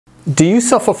Do you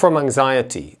suffer from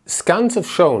anxiety? Scans have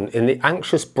shown in the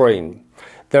anxious brain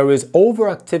there is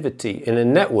overactivity in a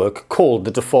network called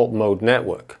the default mode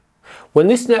network. When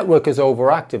this network is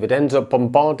overactive, it ends up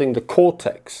bombarding the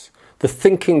cortex, the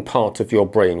thinking part of your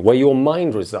brain, where your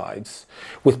mind resides,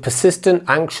 with persistent,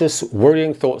 anxious,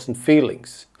 worrying thoughts and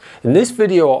feelings. In this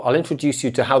video, I'll introduce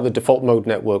you to how the default mode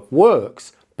network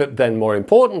works, but then more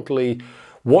importantly,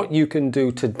 what you can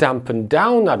do to dampen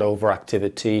down that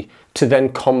overactivity to then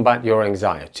combat your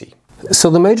anxiety.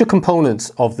 So the major components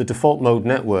of the default mode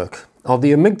network are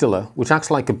the amygdala, which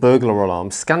acts like a burglar alarm,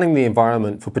 scanning the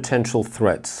environment for potential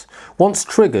threats. Once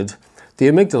triggered, the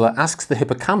amygdala asks the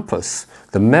hippocampus,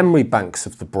 the memory banks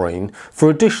of the brain, for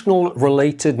additional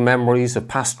related memories of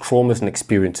past traumas and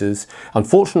experiences.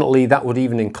 Unfortunately, that would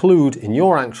even include, in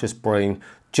your anxious brain,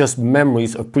 just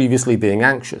memories of previously being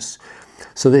anxious.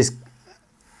 So this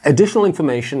additional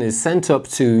information is sent up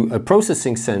to a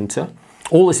processing center.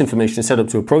 All this information is sent up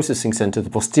to a processing center, the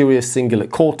posterior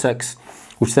cingulate cortex,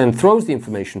 which then throws the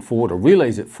information forward or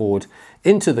relays it forward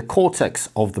into the cortex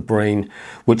of the brain,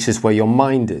 which is where your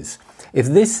mind is. If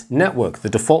this network, the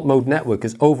default mode network,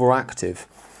 is overactive,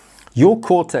 your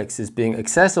cortex is being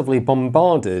excessively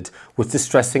bombarded with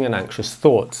distressing and anxious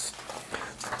thoughts.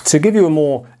 To give you a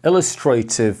more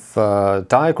illustrative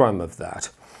diagram of that,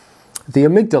 the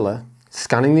amygdala,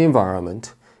 scanning the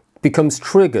environment, becomes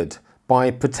triggered by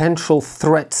potential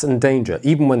threats and danger,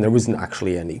 even when there isn't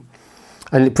actually any.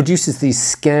 And it produces these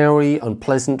scary,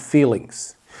 unpleasant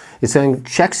feelings. It then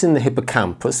checks in the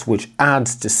hippocampus, which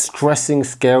adds distressing,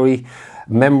 scary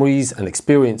memories and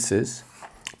experiences,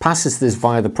 passes this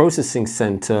via the processing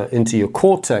center into your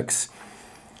cortex,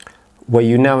 where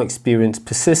you now experience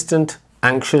persistent,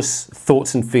 anxious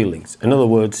thoughts and feelings. In other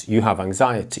words, you have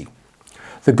anxiety.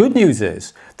 The good news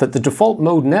is that the default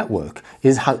mode network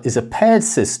is a paired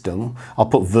system, I'll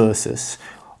put versus,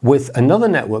 with another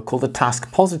network called the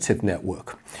task positive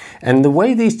network. And the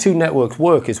way these two networks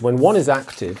work is when one is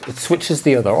active, it switches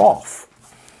the other off.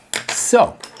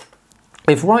 So,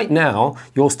 if right now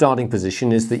your starting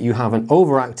position is that you have an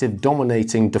overactive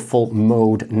dominating default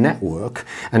mode network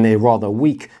and a rather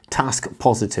weak task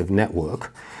positive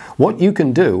network, what you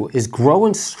can do is grow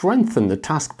and strengthen the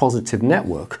task positive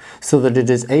network so that it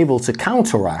is able to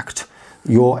counteract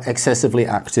your excessively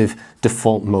active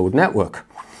default mode network.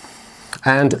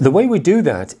 And the way we do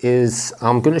that is,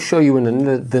 I'm going to show you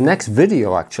in the next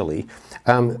video actually,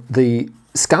 the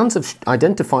scans have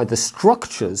identified the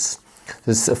structures,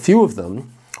 there's a few of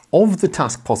them, of the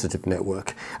task positive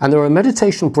network, and there are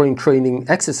meditation brain training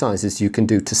exercises you can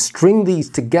do to string these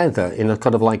together in a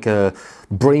kind of like a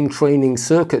brain training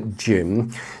circuit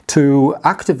gym to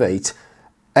activate,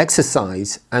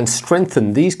 exercise and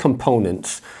strengthen these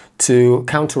components to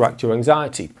counteract your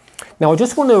anxiety. Now I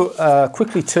just want to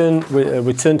quickly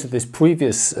return to this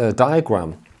previous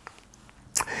diagram.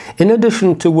 In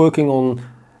addition to working on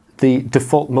the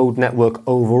default mode network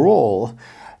overall,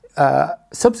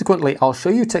 subsequently, I'll show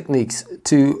you techniques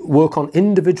to work on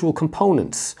individual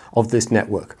components of this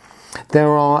network. There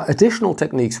are additional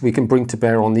techniques we can bring to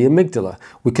bear on the amygdala.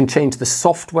 We can change the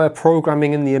software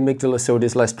programming in the amygdala so it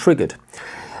is less triggered.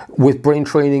 With brain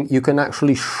training, you can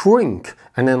actually shrink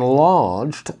an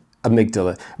enlarged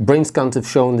amygdala. Brain scans have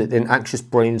shown that in anxious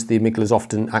brains, the amygdala is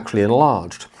often actually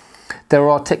enlarged. There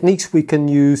are techniques we can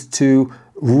use to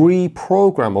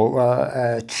reprogram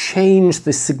or change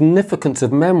the significance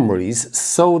of memories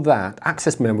so that,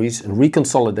 access memories and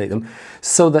reconsolidate them,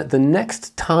 so that the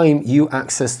next time you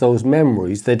access those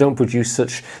memories, they don't produce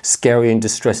such scary and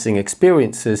distressing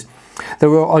experiences. There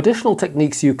are additional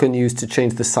techniques you can use to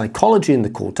change the psychology in the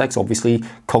cortex, obviously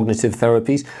cognitive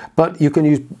therapies, but you can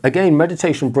use, again,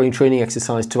 meditation brain training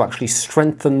exercise to actually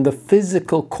strengthen the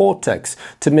physical cortex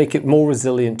to make it more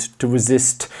resilient to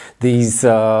resist these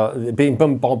being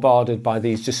bombarded by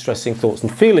these distressing thoughts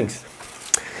and feelings.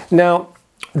 Now,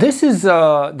 this is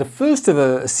the first of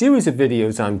a series of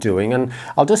videos I'm doing, and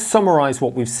I'll just summarize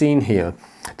what we've seen here.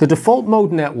 The default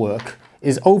mode network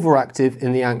is overactive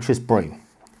in the anxious brain.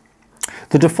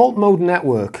 The default mode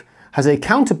network has a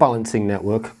counterbalancing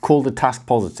network called the task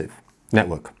positive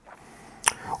network.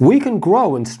 We can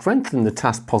grow and strengthen the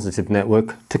task positive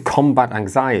network to combat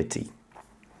anxiety.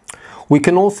 We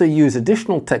can also use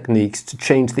additional techniques to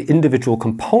change the individual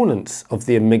components of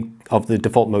the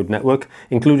default mode network,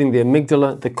 including the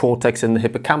amygdala, the cortex, and the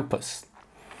hippocampus.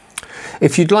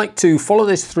 If you'd like to follow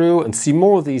this through and see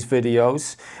more of these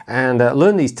videos and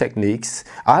learn these techniques,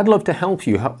 I'd love to help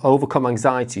you overcome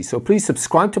anxiety. So please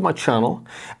subscribe to my channel.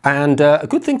 And a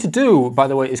good thing to do, by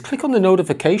the way, is click on the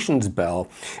notifications bell.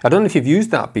 I don't know if you've used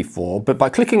that before, but by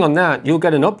clicking on that, you'll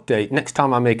get an update next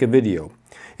time I make a video.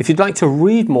 If you'd like to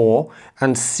read more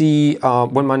and see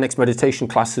when my next meditation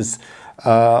classes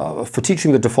for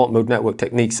teaching the default mode network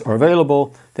techniques are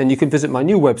available, then you can visit my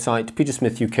new website,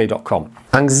 petersmithuk.com.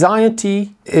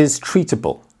 Anxiety is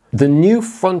treatable. The new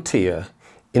frontier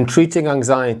in treating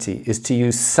anxiety is to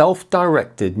use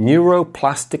self-directed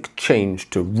neuroplastic change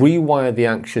to rewire the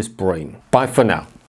anxious brain. Bye for now.